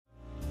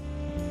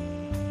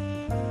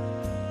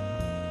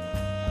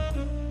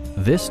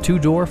This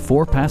two-door,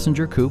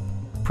 four-passenger coupe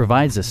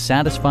provides a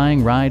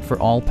satisfying ride for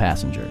all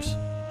passengers.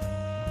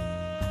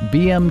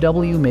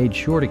 BMW made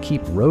sure to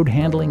keep road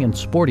handling and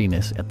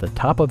sportiness at the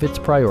top of its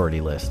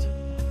priority list.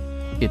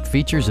 It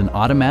features an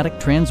automatic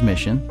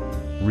transmission,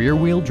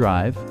 rear-wheel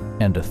drive,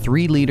 and a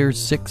 3-liter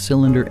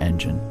 6-cylinder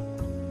engine.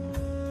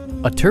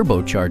 A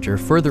turbocharger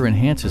further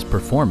enhances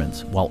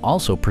performance while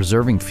also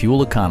preserving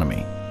fuel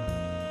economy.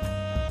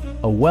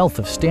 A wealth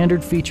of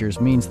standard features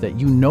means that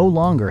you no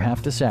longer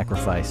have to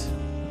sacrifice,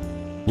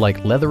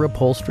 like leather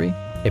upholstery,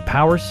 a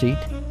power seat,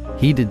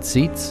 heated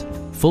seats,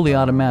 fully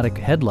automatic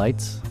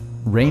headlights,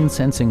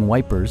 rain-sensing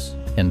wipers,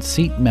 and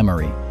seat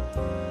memory.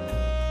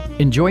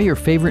 Enjoy your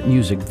favorite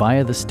music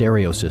via the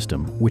stereo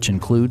system, which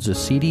includes a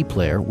CD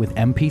player with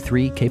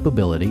MP3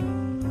 capability,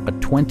 a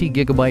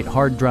 20-gigabyte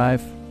hard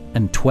drive,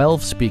 and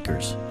 12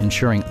 speakers,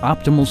 ensuring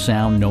optimal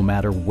sound no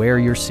matter where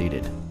you're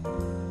seated.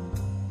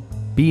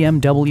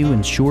 BMW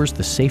ensures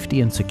the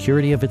safety and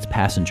security of its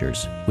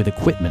passengers with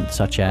equipment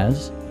such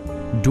as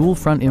dual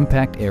front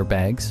impact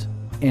airbags,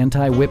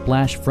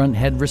 anti-whiplash front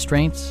head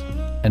restraints,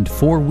 and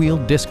 4-wheel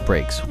disc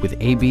brakes with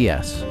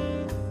ABS.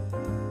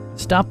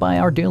 Stop by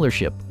our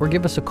dealership or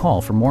give us a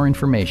call for more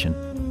information.